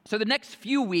So the next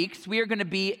few weeks, we are going to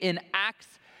be in Acts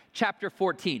chapter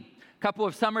 14. A couple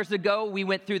of summers ago, we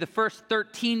went through the first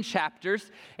 13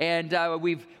 chapters, and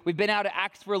we've been out of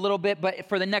Acts for a little bit, but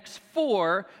for the next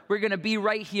 4, we're going to be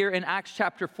right here in Acts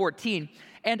chapter 14.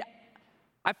 And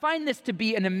I find this to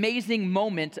be an amazing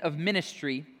moment of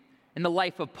ministry in the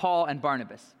life of Paul and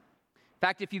Barnabas. In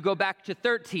fact, if you go back to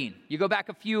 13, you go back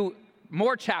a few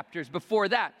more chapters before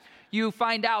that, you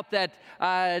find out that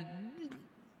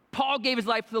Paul gave his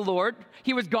life to the Lord.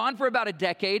 He was gone for about a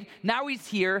decade. Now he's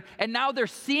here, and now they're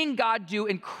seeing God do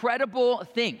incredible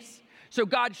things. So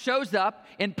God shows up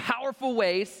in powerful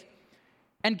ways,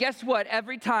 and guess what?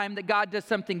 Every time that God does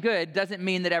something good doesn't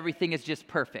mean that everything is just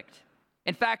perfect.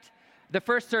 In fact, the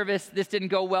first service, this didn't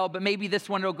go well, but maybe this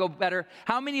one will go better.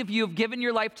 How many of you have given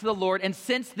your life to the Lord, and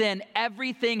since then,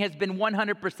 everything has been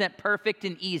 100% perfect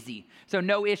and easy? So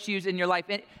no issues in your life.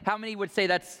 How many would say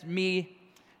that's me?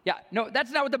 Yeah, no,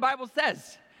 that's not what the Bible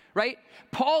says, right?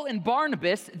 Paul and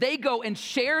Barnabas, they go and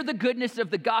share the goodness of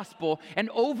the gospel,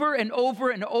 and over and over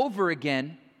and over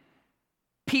again,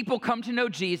 people come to know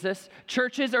Jesus,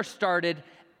 churches are started,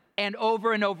 and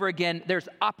over again, there's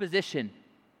opposition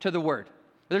to the word.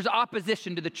 There's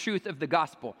opposition to the truth of the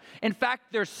gospel. In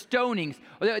fact, there's stonings.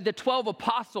 The 12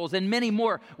 apostles and many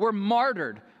more were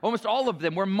martyred. Almost all of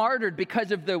them were martyred because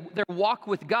of their walk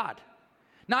with God.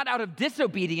 Not out of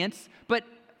disobedience, but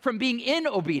from being in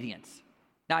obedience.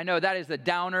 Now, I know that is a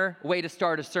downer way to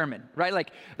start a sermon, right?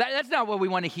 Like, that's not what we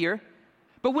want to hear.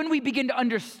 But when we begin to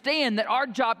understand that our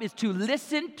job is to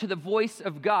listen to the voice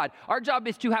of God, our job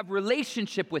is to have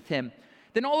relationship with Him,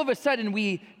 then all of a sudden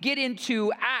we get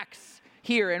into Acts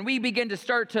here, and we begin to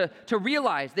start to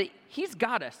realize that He's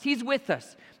got us, He's with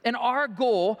us. And our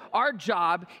goal, our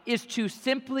job, is to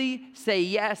simply say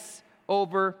yes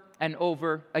over and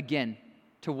over again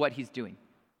to what He's doing.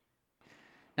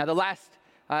 Now,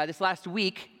 this last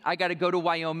week, I got to go to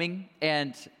Wyoming,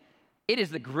 and it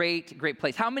is a great, great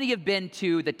place. How many have been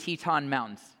to the Teton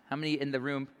Mountains? How many in the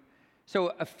room?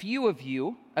 So a few of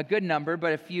you, a good number,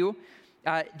 but a few,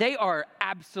 they are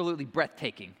absolutely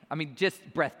breathtaking. I mean, just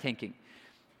breathtaking.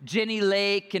 Jenny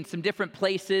Lake and some different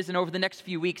places, and over the next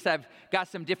few weeks, I've got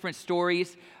some different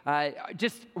stories.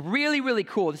 Just really, really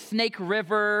cool. The Snake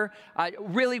River,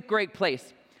 really great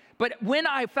place. But when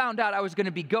I found out I was going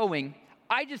to be going,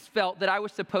 I just felt that I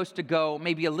was supposed to go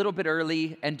maybe a little bit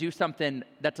early and do something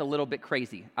that's a little bit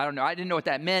crazy. I don't know. I didn't know what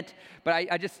that meant, but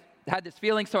I just had this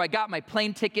feeling. So I got my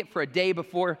plane ticket for a day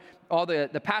before all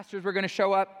the pastors were going to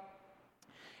show up.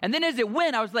 And then as it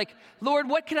went, I was like, Lord,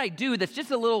 what can I do that's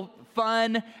just a little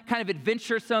fun, kind of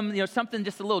adventuresome, something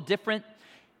just a little different?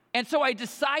 And so I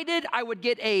decided I would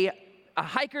get a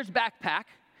hiker's backpack,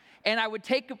 and I would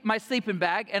take my sleeping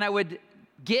bag, and I would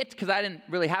get, because I didn't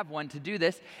really have one to do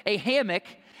this, a hammock,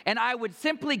 and I would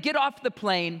simply get off the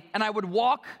plane, and I would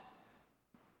walk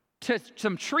to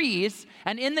some trees,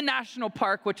 and in the national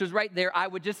park, which was right there, I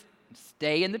would just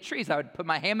stay in the trees. I would put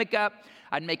my hammock up,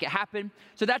 I'd make it happen.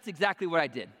 So that's exactly what I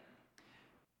did.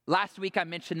 Last week I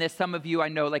mentioned this. Some of you I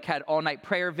know had all-night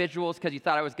prayer visuals because you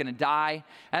thought I was going to die.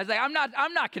 And I was like,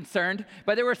 I'm not concerned,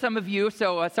 but there were some of you,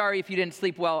 so sorry if you didn't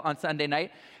sleep well on Sunday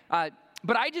night.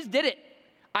 But I just did it.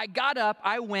 I got up,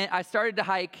 I went, I started to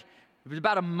hike. It was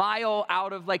about a mile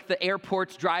out of the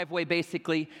airport's driveway,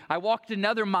 basically. I walked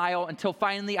another mile until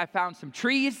finally I found some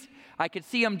trees. I could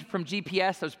see them from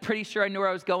GPS. I was pretty sure I knew where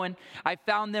I was going. I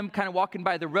found them kind of walking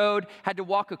by the road, had to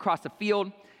walk across a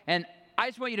field. And I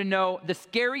just want you to know, the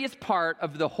scariest part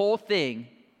of the whole thing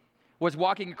was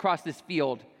walking across this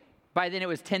field. By then it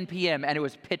was 10 p.m. and it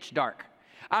was pitch dark.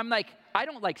 I'm like, I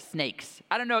don't like snakes.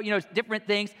 I don't know, different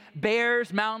things.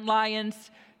 Bears, mountain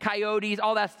lions, coyotes,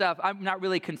 all that stuff, I'm not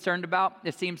really concerned about.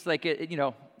 It seems like,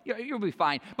 you'll be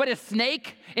fine. But a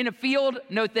snake in a field,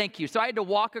 no thank you. So I had to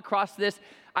walk across this.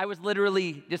 I was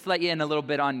literally, just to let you in a little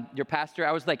bit on your pastor,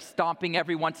 I was stomping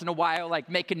every once in a while,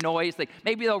 making noise.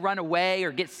 Maybe they'll run away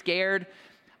or get scared.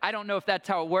 I don't know if that's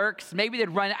how it works. Maybe they'd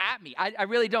run at me. I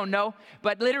really don't know.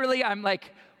 But literally, I'm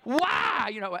like, wow!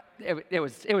 It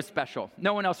was special.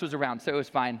 No one else was around, so it was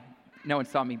fine. No one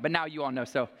saw me. But now you all know,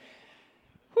 so.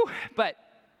 Whew.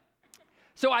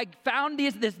 So I found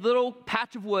this little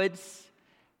patch of woods.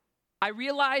 I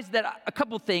realized that a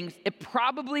couple things. It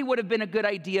probably would have been a good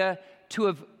idea to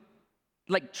have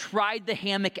tried the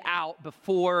hammock out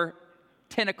before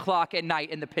 10 o'clock at night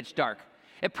in the pitch dark.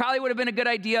 It probably would have been a good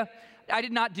idea. I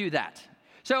did not do that.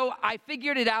 So I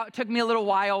figured it out. It took me a little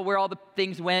while where all the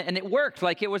things went, and it worked.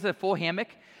 It was a full hammock.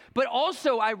 But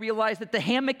also I realized that the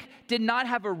hammock did not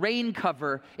have a rain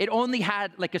cover. It only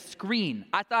had a screen.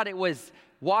 I thought it was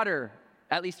water,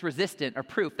 at least resistant or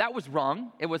proof. That was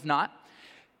wrong. It was not.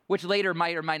 which later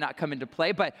might or might not come into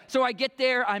play. But so I get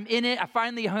there, I'm in it. I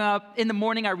finally hung up. In the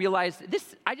morning, I realized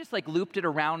I just like looped it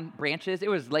around branches. It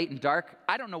was late and dark.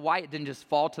 I don't know why it didn't just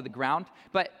fall to the ground,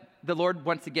 but the Lord,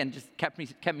 once again, just kept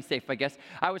me safe, I guess.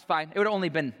 I was fine. It would have only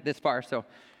been this far, so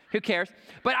who cares?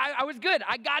 But I was good.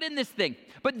 I got in this thing.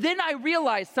 But then I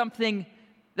realized something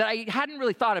that I hadn't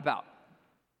really thought about.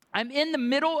 I'm in the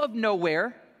middle of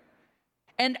nowhere,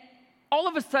 and all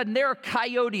of a sudden, there are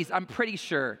coyotes, I'm pretty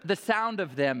sure, the sound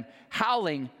of them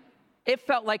howling, it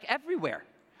felt like everywhere.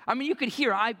 I mean, you could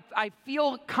hear, I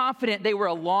feel confident they were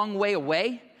a long way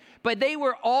away, but they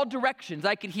were all directions.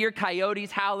 I could hear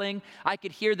coyotes howling. I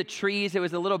could hear the trees. It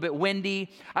was a little bit windy.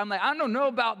 I'm like, I don't know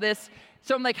about this.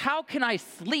 So I'm like, how can I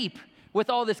sleep with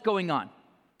all this going on?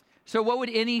 So what would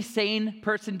any sane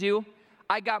person do?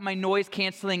 I got my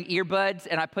noise-canceling earbuds,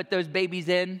 and I put those babies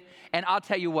in, and I'll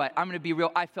tell you what, I'm going to be real,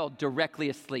 I fell directly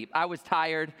asleep. I was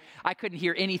tired. I couldn't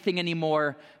hear anything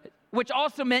anymore, which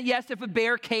also meant, yes, if a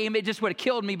bear came, it just would have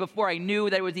killed me before I knew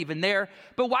that it was even there.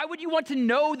 But why would you want to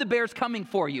know the bear's coming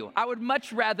for you? I would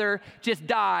much rather just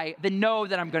die than know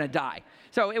that I'm going to die.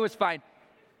 So it was fine.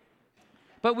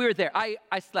 But we were there. I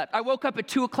slept. I woke up at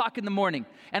 2 o'clock in the morning,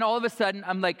 and all of a sudden,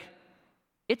 I'm like,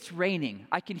 it's raining.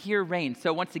 I can hear rain.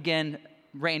 So once again,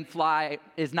 rain fly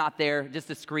is not there, just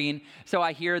a screen. So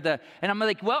I hear and I'm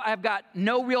like, well, I've got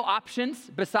no real options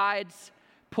besides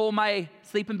pull my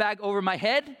sleeping bag over my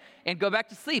head and go back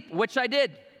to sleep, which I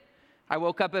did. I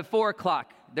woke up at 4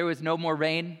 o'clock. There was no more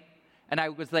rain. And I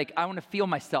was like, I want to feel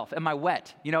myself. Am I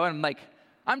wet? And I'm like,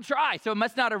 I'm dry, so it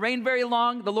must not have rained very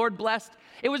long. The Lord blessed.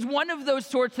 It was one of those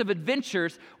sorts of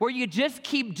adventures where you just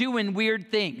keep doing weird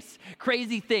things,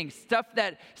 crazy things, stuff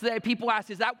that people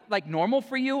ask, is that like normal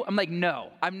for you? I'm like,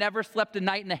 no. I've never slept a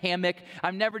night in a hammock.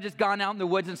 I've never just gone out in the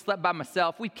woods and slept by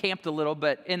myself. We've camped a little,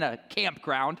 but in a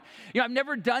campground. I've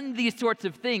never done these sorts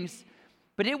of things,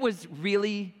 but it was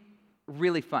really,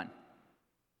 really fun.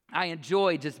 I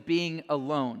enjoyed just being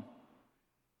alone.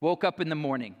 Woke up in the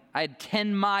morning. I had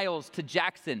 10 miles to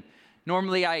Jackson.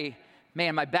 Normally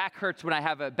my back hurts when I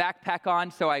have a backpack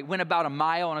on, so I went about a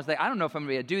mile, and I was like, I don't know if I'm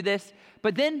going to do this.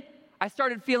 But then I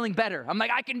started feeling better. I'm like,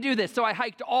 I can do this. So I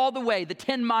hiked all the way, the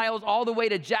 10 miles, all the way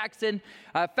to Jackson,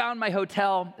 found my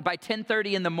hotel by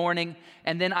 10:30 in the morning,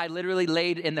 and then I literally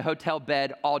laid in the hotel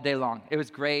bed all day long. It was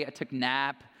great. I took a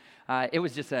nap. It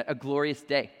was just a glorious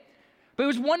day. But it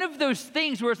was one of those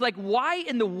things where it's like, why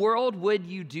in the world would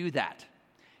you do that?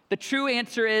 The true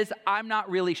answer is, I'm not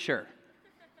really sure.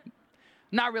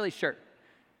 Not really sure.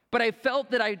 But I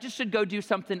felt that I just should go do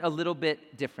something a little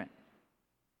bit different.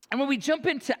 And when we jump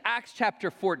into Acts chapter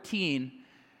 14,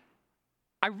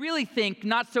 I really think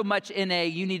not so much in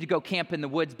you need to go camp in the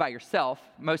woods by yourself.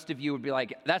 Most of you would be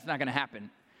like, that's not going to happen.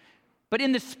 But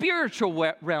in the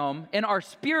spiritual realm, in our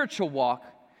spiritual walk,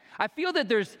 I feel that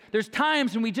there's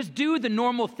times when we just do the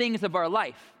normal things of our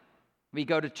life. We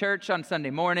go to church on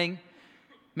Sunday morning.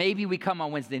 Maybe we come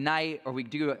on Wednesday night, or we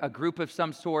do a group of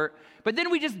some sort, but then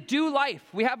we just do life.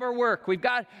 We have our work. We've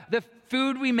got the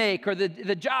food we make, or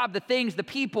the job, the things, the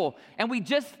people, and we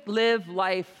just live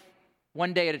life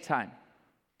one day at a time.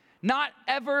 Not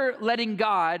ever letting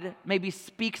God maybe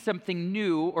speak something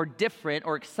new or different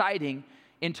or exciting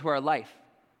into our life.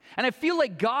 And I feel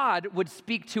like God would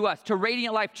speak to us, to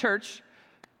Radiant Life Church,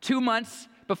 2 months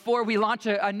before we launch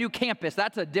a new campus.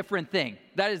 That's a different thing.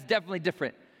 That is definitely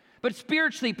different. But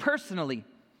spiritually, personally,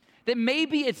 that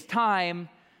maybe it's time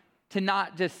to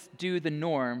not just do the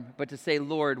norm, but to say,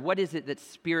 Lord, what is it that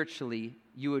spiritually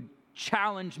you would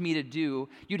challenge me to do,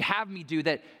 you'd have me do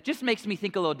that just makes me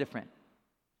think a little different?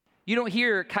 You don't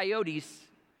hear coyotes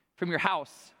from your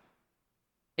house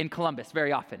in Columbus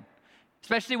very often,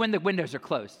 especially when the windows are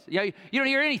closed. You don't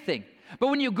hear anything. But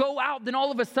when you go out, then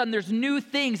all of a sudden there's new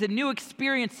things and new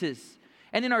experiences.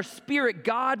 And in our spirit,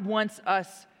 God wants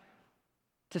us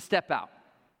to step out.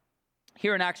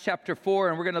 Here in Acts chapter 4,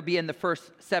 and we're going to be in the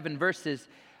first 7 verses,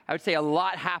 I would say a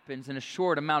lot happens in a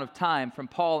short amount of time from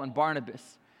Paul and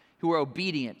Barnabas, who are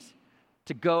obedient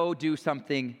to go do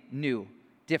something new,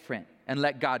 different, and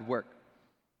let God work.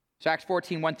 So Acts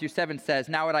 14, 1-7 says,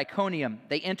 Now at Iconium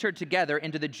they entered together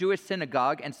into the Jewish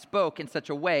synagogue and spoke in such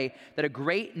a way that a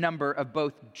great number of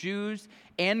both Jews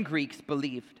and Greeks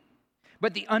believed.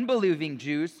 But the unbelieving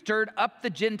Jews stirred up the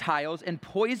Gentiles and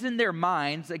poisoned their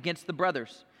minds against the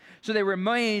brothers. So they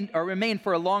remained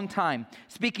for a long time,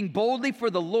 speaking boldly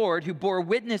for the Lord, who bore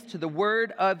witness to the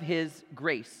word of his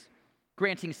grace,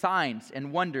 granting signs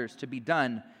and wonders to be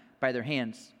done by their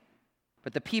hands.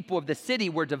 But the people of the city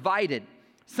were divided.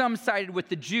 Some sided with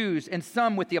the Jews and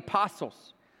some with the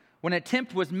apostles. when an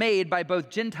attempt was made by both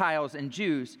Gentiles and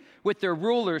Jews with their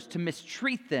rulers to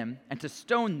mistreat them and to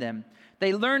stone them,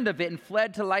 they learned of it and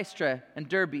fled to Lystra and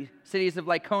Derbe, cities of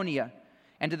Lycaonia,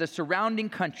 and to the surrounding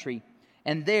country,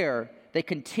 and there they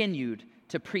continued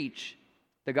to preach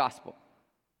the gospel.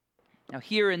 Now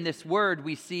here in this word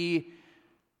we see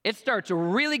it starts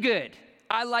really good.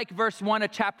 I like verse 1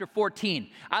 of chapter 14.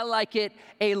 I like it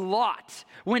a lot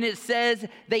when it says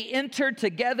they entered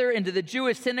together into the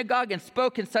Jewish synagogue and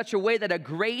spoke in such a way that a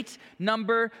great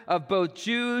number of both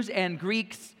Jews and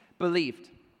Greeks believed.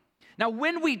 Now,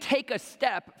 when we take a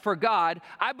step for God,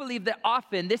 I believe that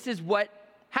often this is what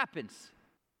happens.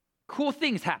 Cool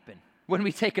things happen when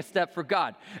we take a step for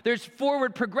God. There's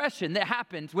forward progression that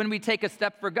happens when we take a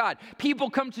step for God. People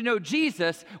come to know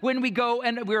Jesus when we go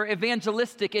and we're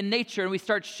evangelistic in nature and we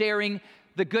start sharing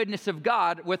the goodness of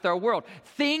God with our world.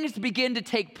 Things begin to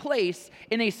take place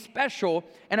in a special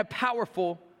and a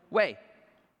powerful way.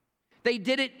 They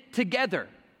did it together.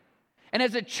 And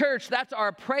as a church, that's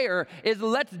our prayer, is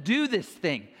let's do this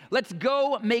thing. Let's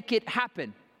go make it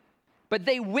happen. But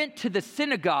they went to the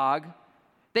synagogue.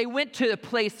 They went to a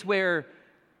place where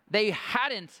they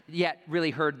hadn't yet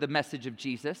really heard the message of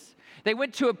Jesus. They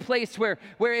went to a place where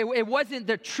it wasn't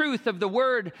the truth of the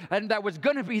word, and that was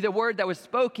going to be the word that was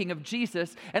spoken of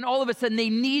Jesus. And all of a sudden, they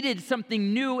needed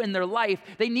something new in their life.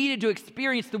 They needed to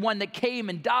experience the one that came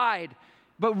and died,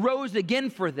 but rose again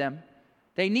for them.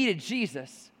 They needed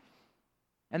Jesus.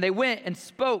 And they went and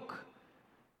spoke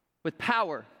with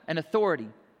power and authority.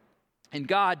 And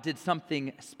God did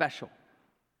something special.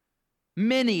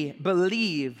 Many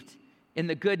believed in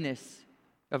the goodness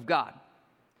of God.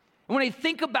 And when I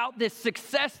think about this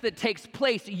success that takes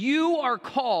place, you are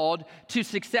called to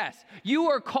success. You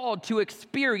are called to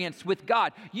experience with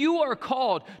God. You are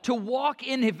called to walk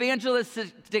in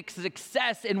evangelistic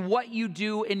success in what you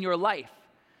do in your life.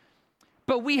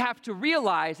 But we have to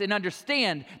realize and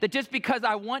understand that just because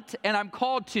I want and I'm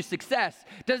called to success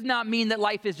does not mean that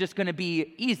life is just going to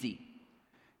be easy.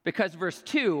 Because verse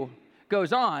 2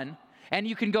 goes on, and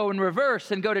you can go in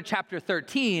reverse and go to chapter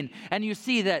 13, and you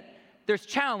see that there's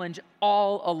challenge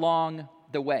all along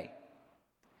the way.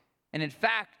 And in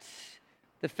fact,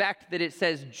 the fact that it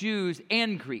says Jews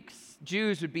and Greeks,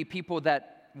 Jews would be people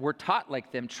that were taught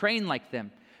like them, trained like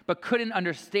them, but couldn't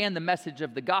understand the message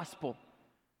of the gospel.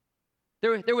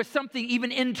 There was something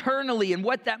even internally in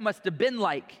what that must have been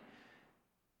like.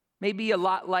 Maybe a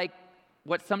lot like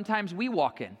what sometimes we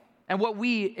walk in and what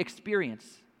we experience.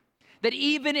 That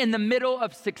even in the middle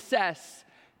of success,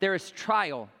 there is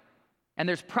trial, and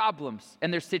there's problems,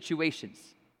 and there's situations.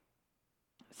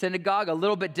 Synagogue, a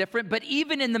little bit different, but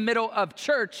even in the middle of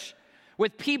church,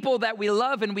 with people that we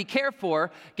love and we care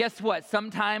for, guess what?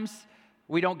 Sometimes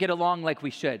we don't get along like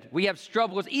we should. We have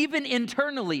struggles, even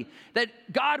internally,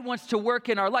 that God wants to work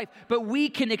in our life, but we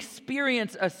can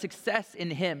experience a success in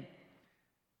Him.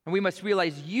 And we must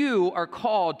realize you are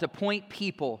called to point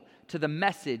people to the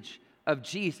message of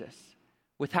Jesus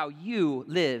with how you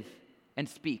live and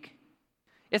speak.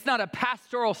 It's not a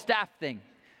pastoral staff thing.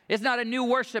 It's not a new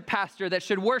worship pastor that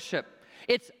should worship.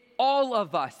 It's all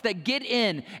of us that get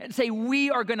in and say we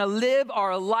are going to live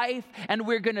our life and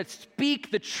we're going to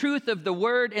speak the truth of the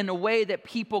word in a way that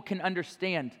people can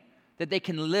understand, that they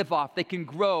can live off, they can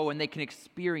grow, and they can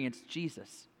experience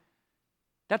Jesus.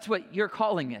 That's what your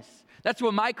calling is. That's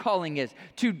what my calling is,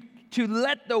 to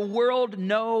let the world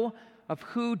know of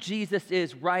who Jesus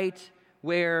is right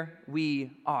where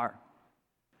we are.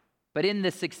 But in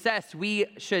the success, we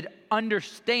should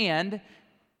understand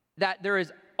that there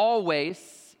is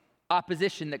always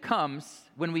opposition that comes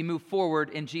when we move forward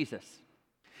in Jesus.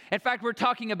 In fact, we're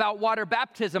talking about water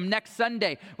baptism next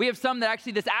Sunday. We have some that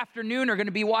actually this afternoon are going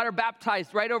to be water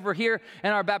baptized right over here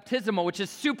in our baptismal, which is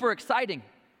super exciting.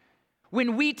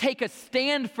 When we take a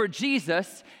stand for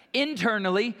Jesus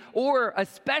internally, or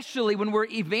especially when we're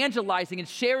evangelizing and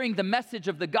sharing the message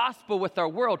of the gospel with our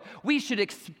world, we should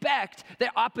expect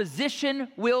that opposition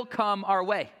will come our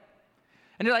way.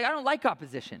 And you're like, I don't like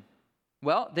opposition.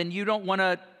 Well, then you don't want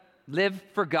to live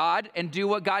for God and do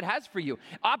what God has for you.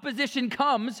 Opposition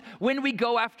comes when we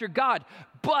go after God,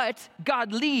 but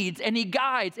God leads and He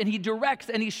guides and He directs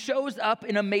and He shows up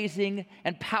in amazing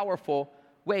and powerful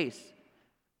ways.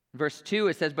 Verse 2,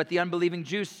 it says, but the unbelieving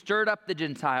Jews stirred up the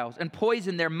Gentiles and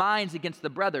poisoned their minds against the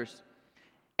brothers.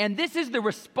 And this is the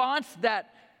response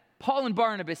that Paul and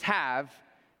Barnabas have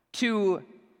to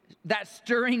that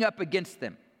stirring up against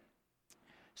them.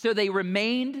 So they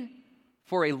remained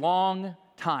for a long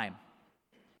time.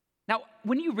 Now,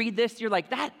 when you read this, you're like,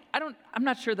 I'm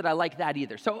not sure that I like that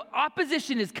either. So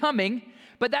opposition is coming,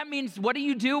 but that means what do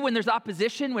you do when there's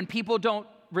opposition, when people don't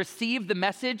receive the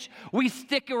message, we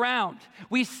stick around.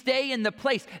 We stay in the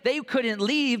place. They couldn't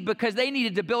leave because they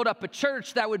needed to build up a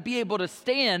church that would be able to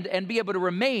stand and be able to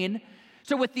remain.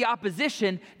 So with the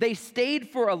opposition, they stayed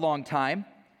for a long time,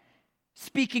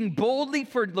 speaking boldly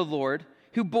for the Lord,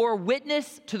 who bore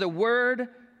witness to the word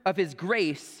of his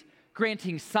grace,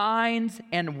 granting signs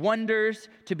and wonders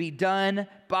to be done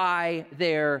by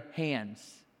their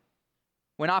hands.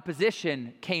 When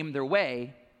opposition came their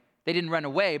way, they didn't run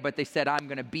away, but they said, I'm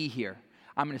going to be here.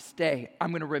 I'm going to stay.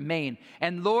 I'm going to remain.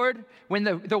 And Lord, when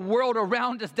the world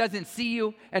around us doesn't see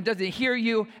you and doesn't hear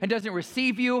you and doesn't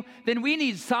receive you, then we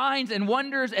need signs and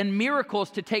wonders and miracles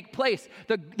to take place.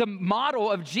 The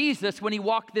model of Jesus when he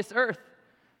walked this earth.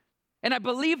 And I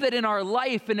believe that in our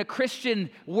life, in a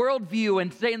Christian worldview,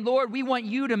 and saying, Lord, we want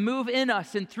you to move in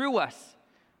us and through us.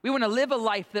 We want to live a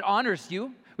life that honors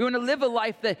you. We want to live a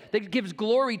life that gives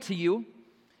glory to you.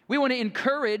 We want to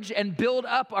encourage and build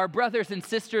up our brothers and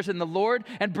sisters in the Lord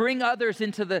and bring others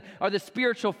into the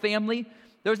spiritual family,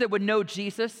 those that would know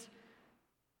Jesus.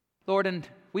 Lord, and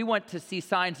we want to see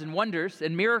signs and wonders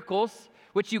and miracles,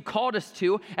 which you called us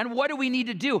to. And what do we need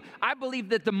to do? I believe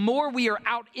that the more we are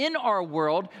out in our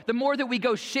world, the more that we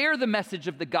go share the message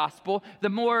of the gospel, the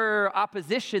more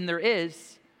opposition there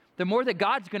is, the more that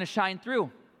God's going to shine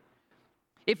through.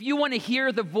 If you want to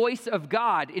hear the voice of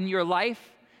God in your life,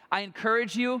 I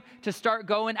encourage you to start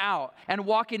going out and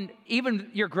walk in even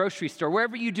your grocery store,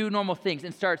 wherever you do normal things,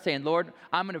 and start saying, Lord,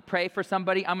 I'm going to pray for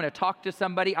somebody. I'm going to talk to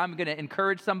somebody. I'm going to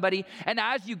encourage somebody. And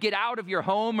as you get out of your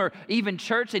home or even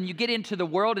church and you get into the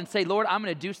world and say, Lord, I'm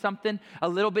going to do something a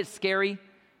little bit scary,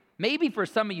 maybe for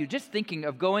some of you, just thinking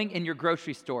of going in your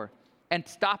grocery store and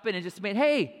stopping and just saying,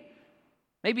 hey,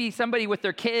 maybe somebody with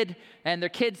their kid and their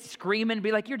kid's screaming,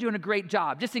 be like, you're doing a great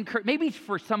job. Just encourage. Maybe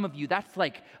for some of you, that's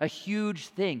like a huge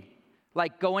thing.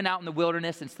 Like going out in the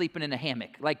wilderness and sleeping in a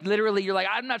hammock. Like literally, you're like,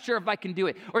 I'm not sure if I can do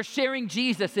it. Or sharing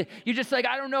Jesus. You're just like,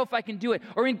 I don't know if I can do it.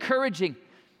 Or encouraging.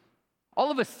 All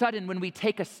of a sudden, when we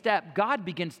take a step, God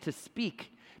begins to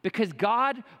speak. Because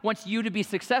God wants you to be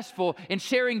successful in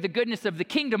sharing the goodness of the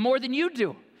kingdom more than you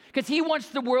do. Because he wants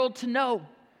the world to know.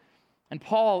 And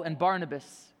Paul and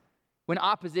Barnabas, when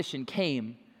opposition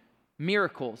came,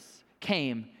 miracles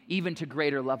came even to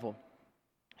greater level.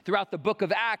 Throughout the book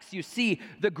of Acts, you see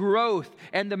the growth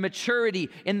and the maturity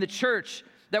in the church,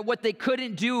 that what they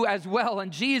couldn't do as well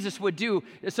and Jesus would do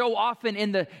so often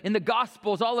in the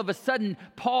Gospels, all of a sudden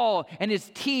Paul and his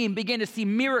team began to see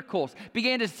miracles,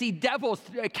 began to see devils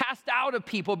cast out of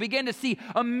people, began to see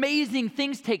amazing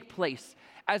things take place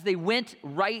as they went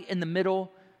right in the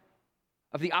middle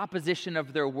of the opposition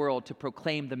of their world to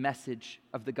proclaim the message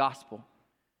of the gospel.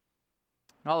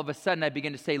 And all of a sudden I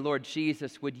begin to say, Lord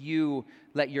Jesus, would you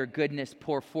let your goodness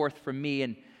pour forth from me?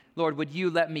 And Lord, would you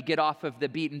let me get off of the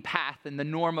beaten path and the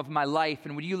norm of my life?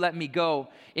 And would you let me go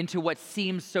into what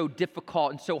seems so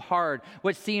difficult and so hard,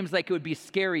 what seems like it would be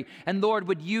scary? And Lord,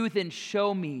 would you then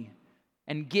show me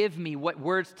and give me what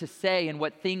words to say and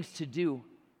what things to do?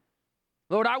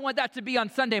 Lord, I want that to be on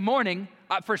Sunday morning,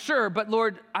 for sure, but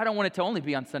Lord, I don't want it to only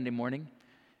be on Sunday morning.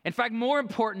 In fact, more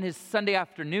important is Sunday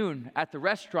afternoon at the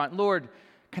restaurant. Lord,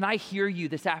 can I hear you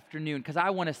this afternoon? Because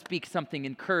I want to speak something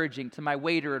encouraging to my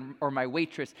waiter or my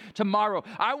waitress. Tomorrow,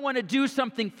 I want to do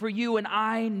something for you, and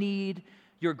I need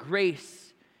your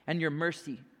grace and your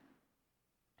mercy.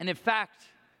 And in fact,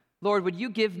 Lord, would you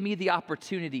give me the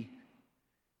opportunity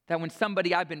that when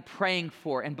somebody I've been praying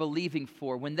for and believing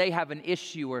for, when they have an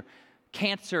issue or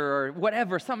cancer or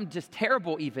whatever, something just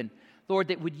terrible even, Lord,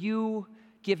 that would you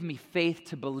give me faith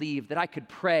to believe that I could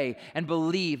pray and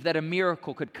believe that a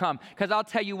miracle could come. Because I'll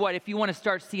tell you what, if you want to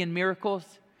start seeing miracles,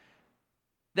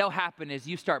 they'll happen as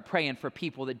you start praying for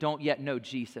people that don't yet know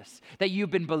Jesus, that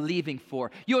you've been believing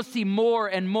for. You'll see more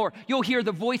and more. You'll hear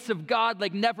the voice of God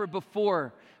like never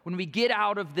before when we get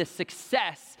out of the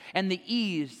success and the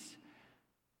ease,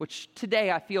 which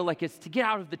today I feel like is to get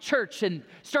out of the church and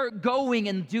start going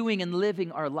and doing and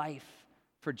living our life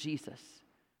for Jesus.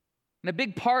 And a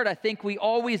big part, I think, we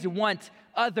always want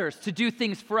others to do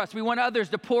things for us. We want others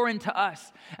to pour into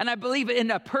us. And I believe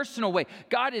in a personal way,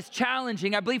 God is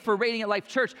challenging, I believe for Radiant Life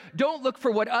Church, don't look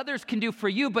for what others can do for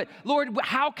you, but Lord,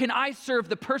 how can I serve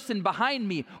the person behind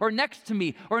me or next to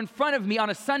me or in front of me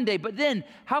on a Sunday? But then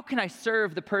how can I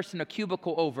serve the person a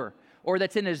cubicle over or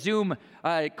that's in a Zoom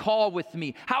call with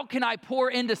me? How can I pour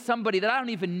into somebody that I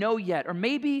don't even know yet? Or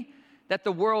maybe that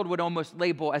the world would almost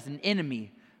label as an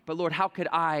enemy. But Lord, how could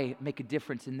I make a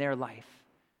difference in their life?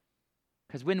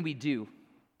 Because when we do,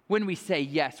 when we say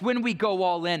yes, when we go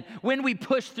all in, when we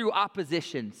push through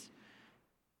oppositions,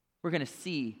 we're going to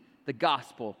see the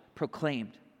gospel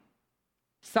proclaimed.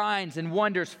 Signs and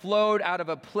wonders flowed out of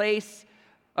a place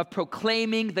of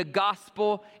proclaiming the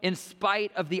gospel in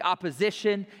spite of the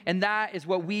opposition, and that is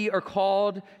what we are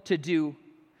called to do.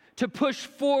 To push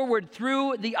forward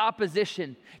through the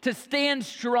opposition, to stand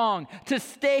strong, to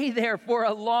stay there for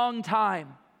a long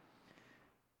time.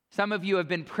 Some of you have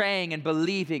been praying and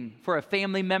believing for a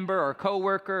family member or a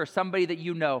coworker or somebody that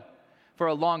you know for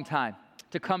a long time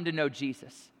to come to know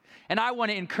Jesus. And I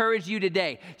want to encourage you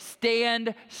today,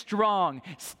 stand strong,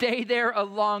 stay there a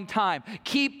long time,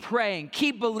 keep praying,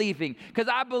 keep believing, because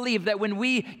I believe that when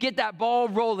we get that ball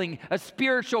rolling, a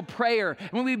spiritual prayer,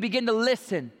 when we begin to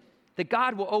listen, that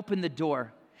God will open the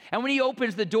door. And when he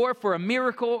opens the door for a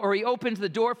miracle, or he opens the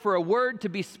door for a word to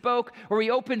be spoke, or he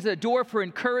opens the door for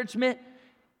encouragement,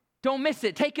 don't miss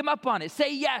it. Take him up on it.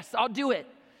 Say, yes, I'll do it.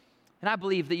 And I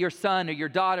believe that your son or your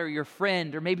daughter or your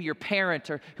friend or maybe your parent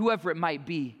or whoever it might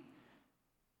be,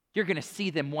 you're going to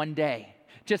see them one day.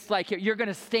 Just like you're going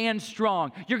to stand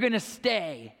strong. You're going to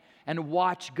stay and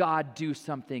watch God do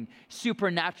something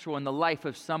supernatural in the life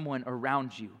of someone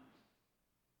around you.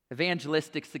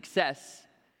 Evangelistic success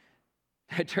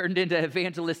turned into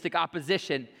evangelistic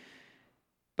opposition.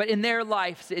 But in their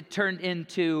lives, it turned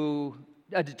into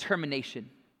a determination.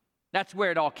 That's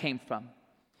where it all came from.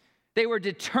 They were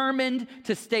determined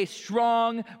to stay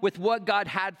strong with what God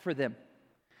had for them.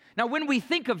 Now, when we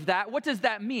think of that, what does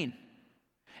that mean?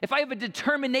 If I have a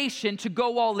determination to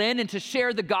go all in and to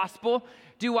share the gospel,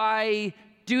 do I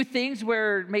do things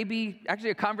where maybe, actually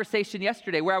a conversation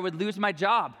yesterday where I would lose my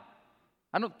job?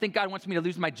 I don't think God wants me to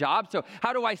lose my job, so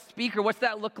how do I speak, or what's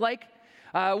that look like?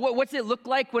 What's it look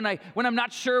like when I'm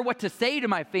not sure what to say to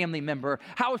my family member?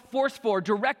 How forceful or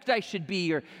direct I should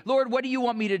be, or Lord, what do you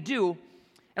want me to do?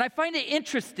 And I find it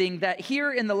interesting that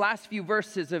here in the last few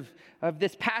verses of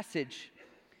this passage,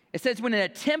 it says, when an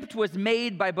attempt was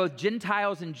made by both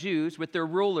Gentiles and Jews with their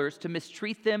rulers to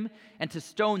mistreat them and to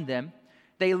stone them,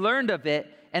 they learned of it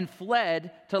and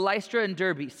fled to Lystra and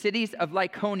Derbe, cities of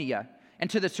Lycaonia, and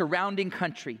to the surrounding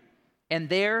country. And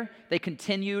there they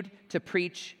continued to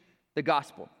preach the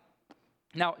gospel.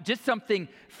 Now, just something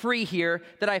free here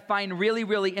that I find really,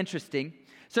 really interesting.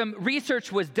 Some research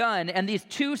was done, and these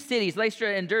two cities,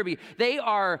 Lystra and Derbe, they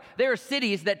are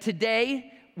cities that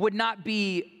today would not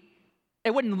be,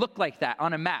 it wouldn't look like that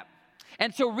on a map.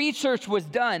 And so research was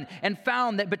done and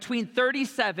found that between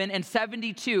 37 and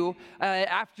 72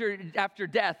 after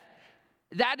death,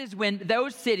 that is when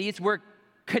those cities were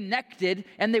connected,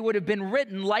 and they would have been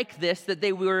written like this, that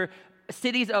they were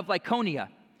cities of Lycaonia,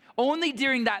 only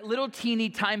during that little teeny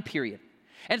time period.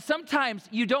 And sometimes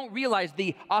you don't realize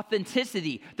the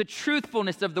authenticity, the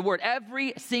truthfulness of the word.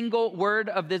 Every single word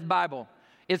of this Bible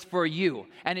is for you,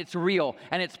 and it's real,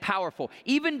 and it's powerful,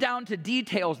 even down to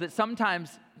details that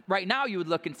sometimes right now you would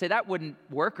look and say that wouldn't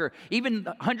work, or even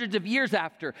hundreds of years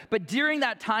after. But during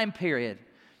that time period,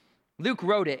 Luke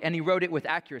wrote it, and he wrote it with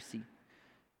accuracy.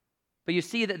 But you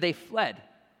see that they fled.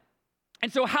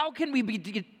 And so how can we be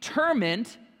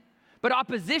determined? But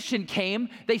opposition came,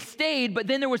 they stayed, but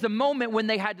then there was a moment when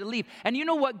they had to leave. And you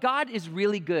know what? God is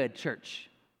really good, church.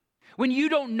 When you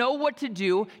don't know what to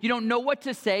do, you don't know what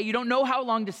to say, you don't know how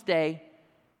long to stay,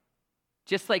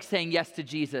 just like saying yes to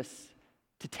Jesus,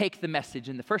 to take the message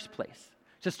in the first place,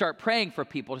 to start praying for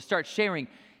people, to start sharing,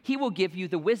 he will give you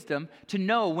the wisdom to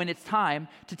know when it's time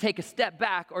to take a step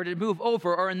back or to move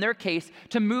over, or in their case,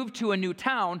 to move to a new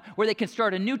town where they can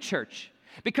start a new church.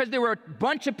 Because there were a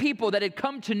bunch of people that had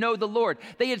come to know the Lord.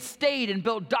 They had stayed and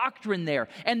built doctrine there.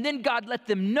 And then God let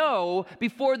them know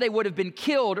before they would have been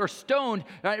killed or stoned,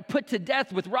 put to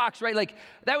death with rocks, right? Like,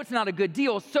 that was not a good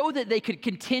deal, so that they could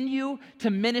continue to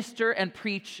minister and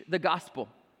preach the gospel.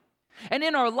 And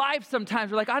in our lives,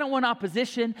 sometimes we're like, I don't want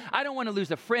opposition. I don't want to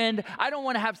lose a friend. I don't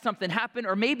want to have something happen.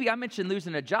 Or maybe I mentioned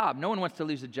losing a job. No one wants to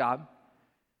lose a job.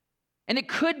 And it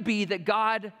could be that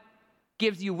God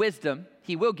gives you wisdom.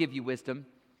 He will give you wisdom,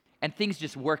 and things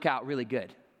just work out really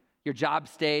good. Your job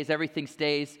stays, everything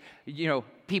stays,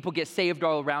 people get saved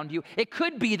all around you. It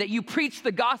could be that you preach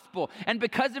the gospel, and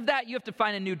because of that, you have to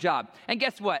find a new job. And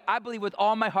guess what? I believe with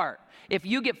all my heart, if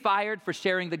you get fired for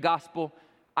sharing the gospel,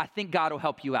 I think God will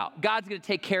help you out. God's going to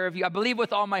take care of you. I believe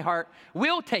with all my heart,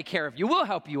 we'll take care of you. We'll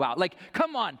help you out. Like,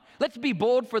 come on, let's be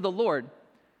bold for the Lord.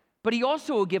 But he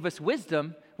also will give us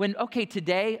wisdom when, okay,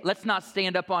 today, let's not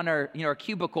stand up on our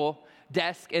cubicle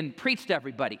desk and preach to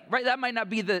everybody, right? That might not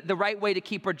be the right way to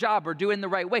keep our job or do it in the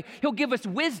right way. He'll give us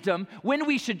wisdom when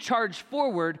we should charge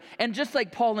forward, and just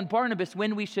like Paul and Barnabas,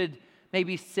 when we should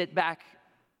maybe sit back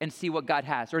and see what God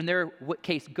has, or in their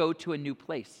case, go to a new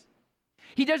place.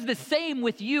 He does the same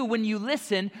with you when you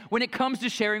listen, when it comes to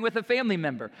sharing with a family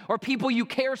member or people you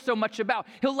care so much about.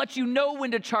 He'll let you know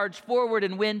when to charge forward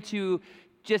and when to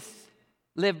just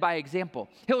Live by example.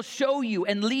 He'll show you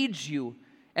and lead you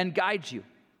and guide you.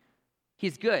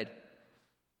 He's good.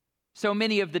 So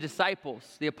many of the disciples,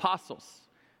 the apostles,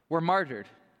 were martyred,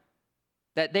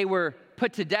 that they were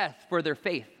put to death for their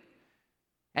faith.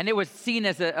 And it was seen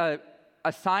as a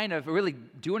sign of really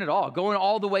doing it all, going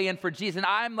all the way in for Jesus. And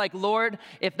I'm like, Lord,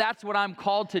 if that's what I'm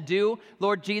called to do,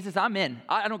 Lord Jesus, I'm in.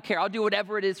 I don't care. I'll do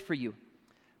whatever it is for you.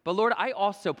 But Lord, I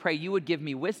also pray you would give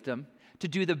me wisdom to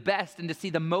do the best and to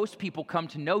see the most people come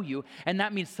to know you. And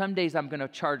that means some days I'm going to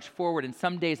charge forward, and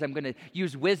some days I'm going to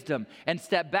use wisdom and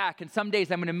step back, and some days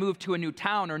I'm going to move to a new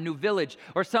town or a new village,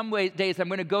 or some days I'm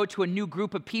going to go to a new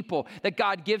group of people that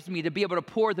God gives me to be able to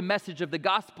pour the message of the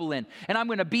gospel in. And I'm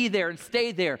going to be there and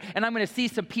stay there, and I'm going to see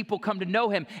some people come to know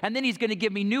him, and then he's going to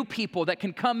give me new people that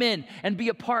can come in and be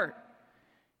a part.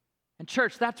 And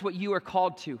church, that's what you are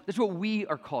called to. That's what we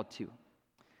are called to.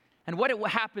 And what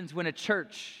happens when a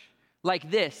church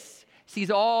like this sees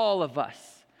all of us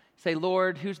say,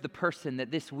 Lord, who's the person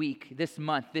that this week, this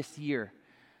month, this year,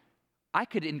 I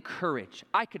could encourage,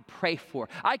 I could pray for,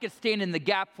 I could stand in the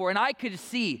gap for, and I could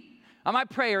see. My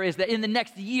prayer is that in the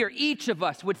next year, each of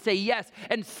us would say yes,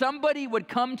 and somebody would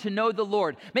come to know the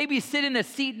Lord, maybe sit in a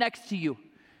seat next to you,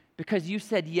 because you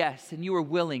said yes, and you were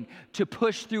willing to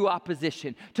push through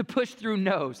opposition, to push through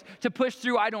no's, to push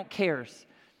through I don't cares,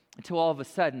 until all of a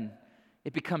sudden,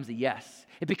 it becomes a yes.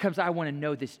 It becomes, I want to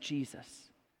know this Jesus.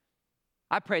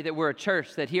 I pray that we're a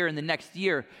church that here in the next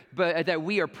year, but that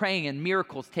we are praying and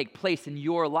miracles take place in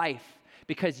your life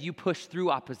because you pushed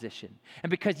through opposition and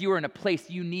because you were in a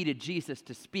place you needed Jesus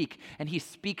to speak, and he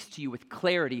speaks to you with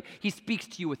clarity. He speaks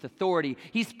to you with authority.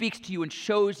 He speaks to you and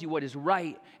shows you what is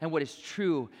right and what is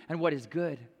true and what is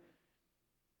good.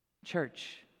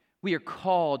 Church, we are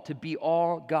called to be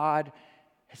all God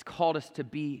has called us to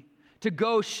be, to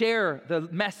go share the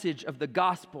message of the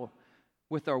gospel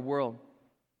with our world.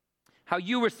 How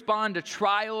you respond to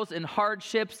trials and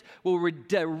hardships will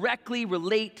directly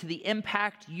relate to the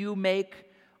impact you make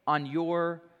on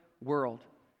your world.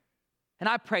 And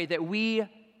I pray that we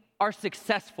are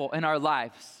successful in our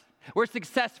lives. We're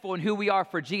successful in who we are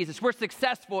for Jesus. We're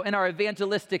successful in our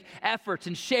evangelistic efforts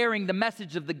and sharing the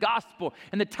message of the gospel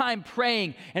and the time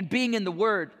praying and being in the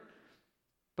Word.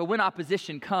 But when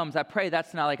opposition comes, I pray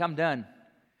that's not like I'm done.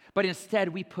 But instead,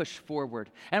 we push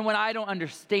forward. And when I don't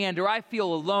understand, or I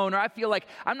feel alone, or I feel like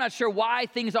I'm not sure why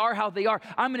things are how they are,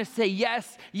 I'm going to say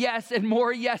yes, yes, and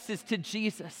more yeses to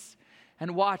Jesus.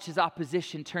 And watch as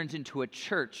opposition turns into a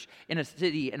church in a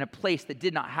city, in a place that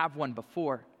did not have one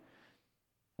before.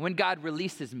 When God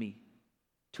releases me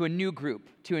to a new group,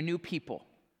 to a new people,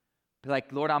 be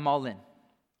like, Lord, I'm all in.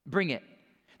 Bring it.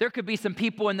 There could be some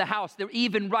people in the house that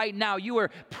even right now you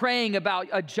are praying about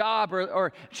a job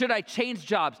or should I change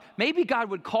jobs? Maybe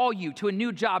God would call you to a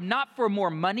new job, not for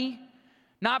more money,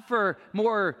 not for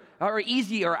more or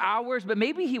easier hours, but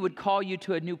maybe he would call you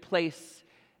to a new place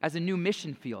as a new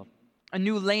mission field, a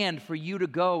new land for you to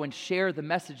go and share the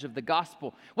message of the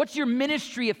gospel. What's your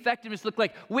ministry effectiveness look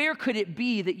like? Where could it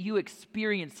be that you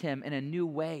experience him in a new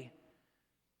way?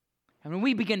 And when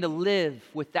we begin to live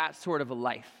with that sort of a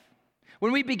life,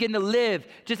 when we begin to live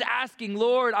just asking,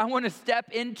 Lord, I want to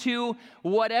step into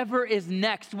whatever is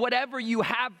next, whatever you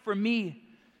have for me,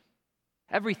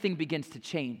 everything begins to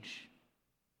change.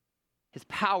 His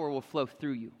power will flow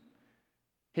through you.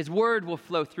 His word will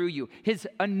flow through you. His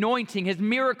anointing, his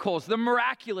miracles, the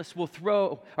miraculous will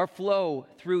flow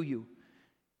through you.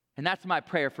 And that's my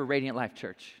prayer for Radiant Life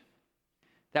Church,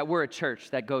 that we're a church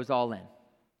that goes all in.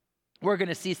 We're going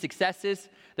to see successes.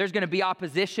 There's going to be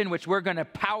opposition, which we're going to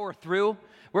power through.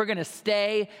 We're going to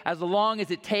stay as long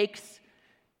as it takes.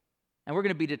 And we're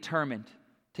going to be determined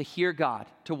to hear God,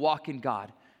 to walk in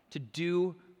God, to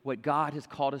do what God has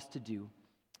called us to do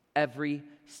every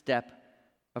step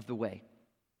of the way.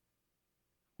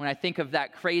 When I think of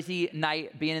that crazy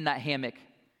night being in that hammock,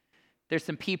 there's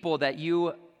some people that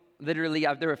you literally,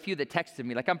 there were a few that texted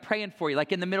me, like, I'm praying for you,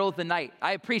 like in the middle of the night.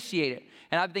 I appreciate it.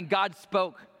 And I think God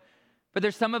spoke. But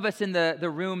there's some of us in the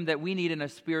room that we need in a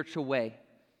spiritual way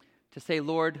to say,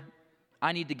 Lord,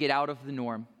 I need to get out of the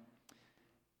norm.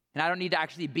 And I don't need to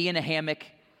actually be in a hammock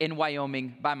in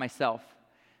Wyoming by myself.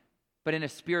 But in a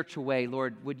spiritual way,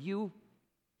 Lord, would you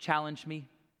challenge me?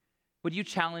 Would you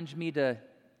challenge me to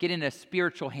get in a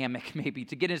spiritual hammock maybe,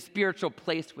 to get in a spiritual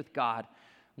place with God,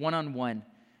 one-on-one?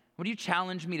 Would you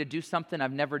challenge me to do something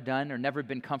I've never done or never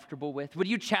been comfortable with? Would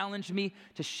you challenge me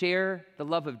to share the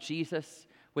love of Jesus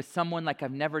with someone like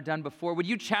I've never done before? Would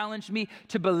you challenge me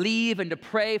to believe and to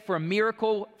pray for a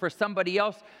miracle for somebody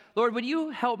else? Lord, would you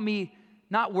help me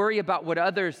not worry about what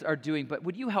others are doing, but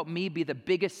would you help me be the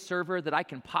biggest server that I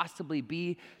can possibly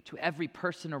be to every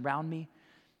person around me?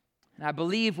 And I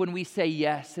believe when we say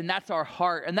yes, and that's our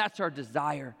heart, and that's our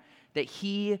desire, that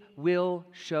he will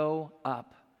show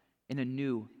up in a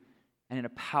new and in a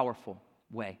powerful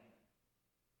way.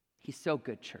 He's so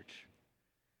good, church.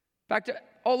 In fact,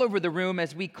 all over the room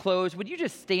as we close, would you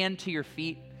just stand to your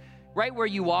feet right where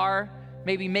you are?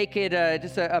 Maybe make it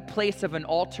just a place of an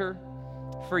altar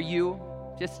for you,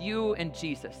 just you and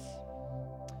Jesus.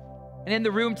 And in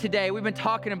the room today, we've been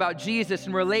talking about Jesus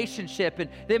and relationship and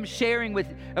them sharing with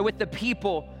the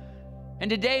people. And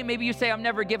today, maybe you say, I've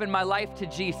never given my life to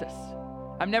Jesus.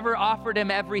 I've never offered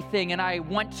him everything, and I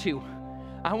want to.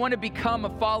 I want to become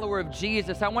a follower of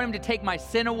Jesus. I want him to take my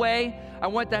sin away. I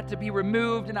want that to be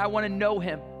removed, and I want to know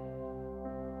him.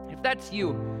 If that's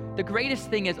you, the greatest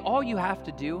thing is all you have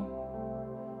to do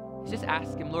is just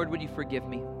ask him, Lord, would you forgive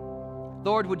me?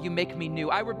 Lord, would you make me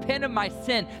new? I repent of my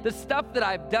sin, the stuff that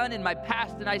I've done in my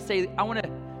past, and I say, I want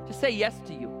to just say yes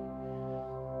to you.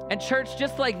 And church,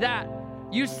 just like that,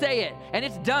 you say it, and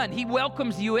it's done. He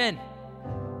welcomes you in.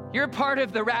 You're a part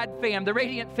of the Rad fam, the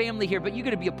Radiant family here, but you're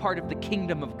going to be a part of the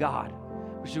kingdom of God,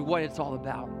 which is what it's all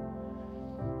about.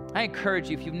 I encourage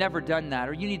you, if you've never done that,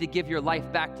 or you need to give your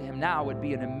life back to him now, would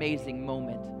be an amazing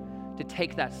moment to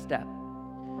take that step.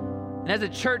 And as a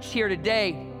church here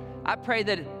today, I pray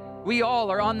that we all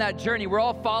are on that journey. We're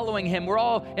all following him. We're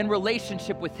all in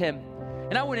relationship with him.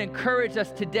 And I would encourage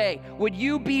us today, would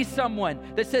you be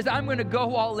someone that says, I'm going to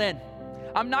go all in.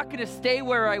 I'm not going to stay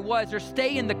where I was or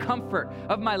stay in the comfort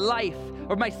of my life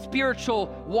or my spiritual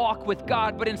walk with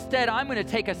God, but instead I'm going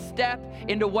to take a step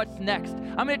into what's next.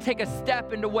 I'm going to take a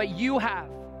step into what you have.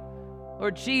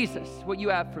 Lord Jesus, what you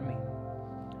have for me.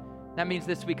 That means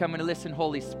this week I'm going to listen,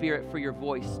 Holy Spirit, for your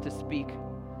voice to speak.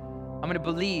 I'm going to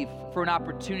believe for an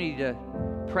opportunity to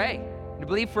pray, and to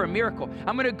believe for a miracle.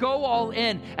 I'm going to go all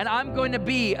in, and I'm going to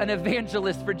be an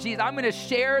evangelist for Jesus. I'm going to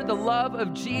share the love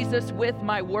of Jesus with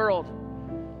my world.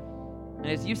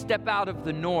 And as you step out of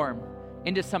the norm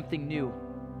into something new,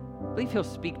 I believe he'll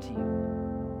speak to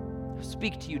you. He'll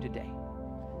speak to you today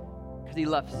because he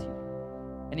loves you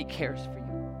and he cares for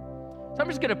you. So I'm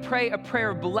just going to pray a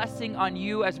prayer of blessing on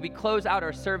you as we close out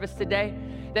our service today,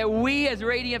 that we as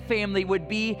Radiant family would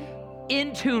be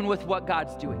in tune with what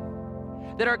God's doing.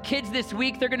 That our kids this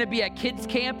week, they're going to be at kids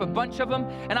camp, a bunch of them,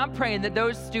 and I'm praying that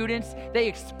those students, they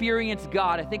experience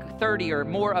God. I think 30 or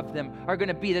more of them are going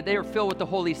to be, that they are filled with the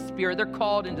Holy Spirit. They're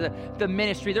called into the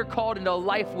ministry. They're called into a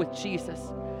life with Jesus.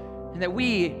 And that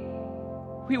we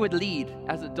would lead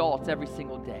as adults every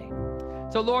single day.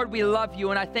 So Lord, we love you,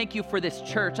 and I thank you for this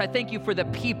church. I thank you for the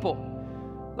people.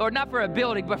 Lord, not for a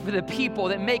building, but for the people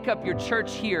that make up your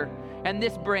church here and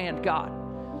this brand, God.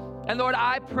 And Lord,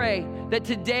 I pray that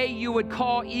today you would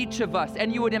call each of us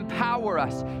and you would empower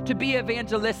us to be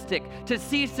evangelistic, to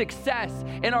see success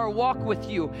in our walk with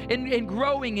you, in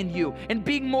growing in you, and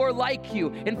being more like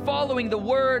you, and following the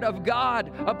word of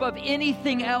God above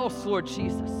anything else, Lord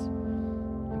Jesus.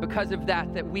 And because of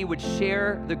that, that we would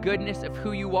share the goodness of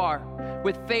who you are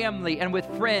with family and with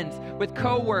friends, with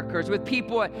coworkers, with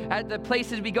people at the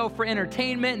places we go for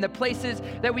entertainment and the places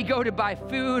that we go to buy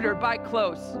food or buy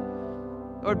clothes.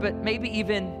 Lord, but maybe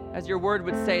even, as your word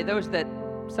would say, those that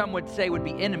some would say would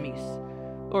be enemies.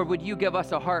 Lord, would you give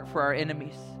us a heart for our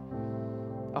enemies?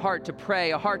 A heart to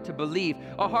pray, a heart to believe,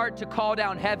 a heart to call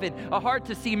down heaven, a heart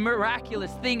to see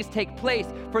miraculous things take place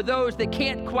for those that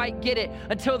can't quite get it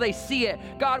until they see it.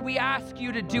 God, we ask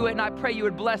you to do it, and I pray you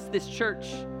would bless this church.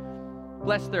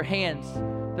 Bless their hands,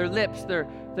 their lips,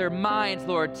 their minds,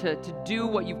 Lord, to do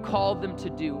what you've called them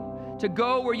to do. To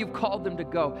go where you've called them to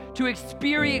go, to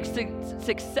experience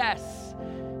success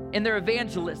in their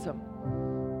evangelism,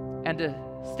 and to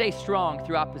stay strong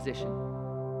through opposition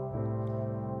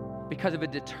because of a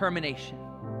determination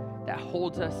that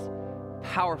holds us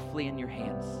powerfully in your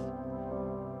hands.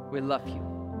 We love you.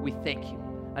 We thank you.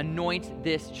 Anoint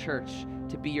this church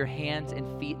to be your hands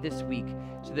and feet this week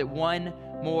so that one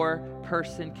more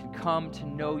person can come to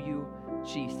know you,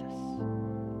 Jesus.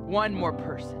 One more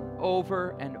person.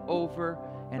 Over and over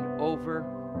and over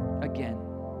again.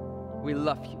 We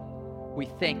love you. We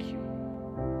thank you.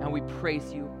 And we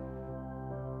praise you.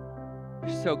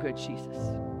 You're so good, Jesus.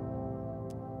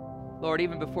 Lord,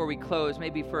 even before we close,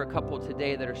 maybe for a couple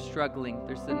today that are struggling,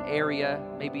 there's an area,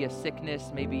 maybe a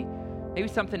sickness, maybe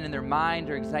something in their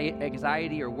mind or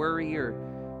anxiety or worry, or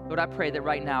Lord, I pray that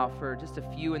right now for just a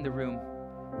few in the room,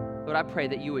 Lord, I pray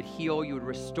that you would heal, you would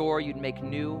restore, you'd make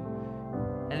new.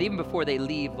 And even before they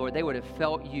leave, Lord, they would have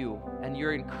felt you and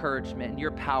your encouragement and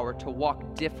your power to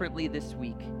walk differently this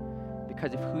week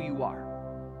because of who you are,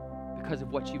 because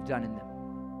of what you've done in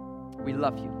them. We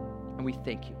love you and we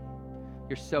thank you.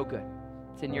 You're so good.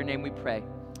 It's in your name we pray.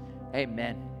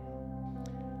 Amen.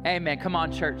 Amen. Come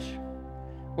on, church.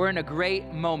 We're in a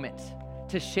great moment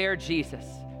to share Jesus,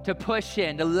 to push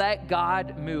in, to let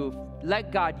God move.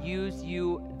 Let God use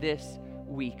you this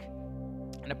week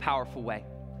in a powerful way.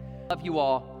 Love you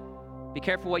all. Be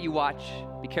careful what you watch.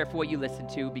 Be careful what you listen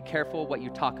to. Be careful what you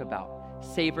talk about.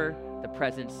 Savor the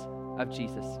presence of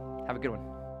Jesus. Have a good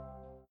one.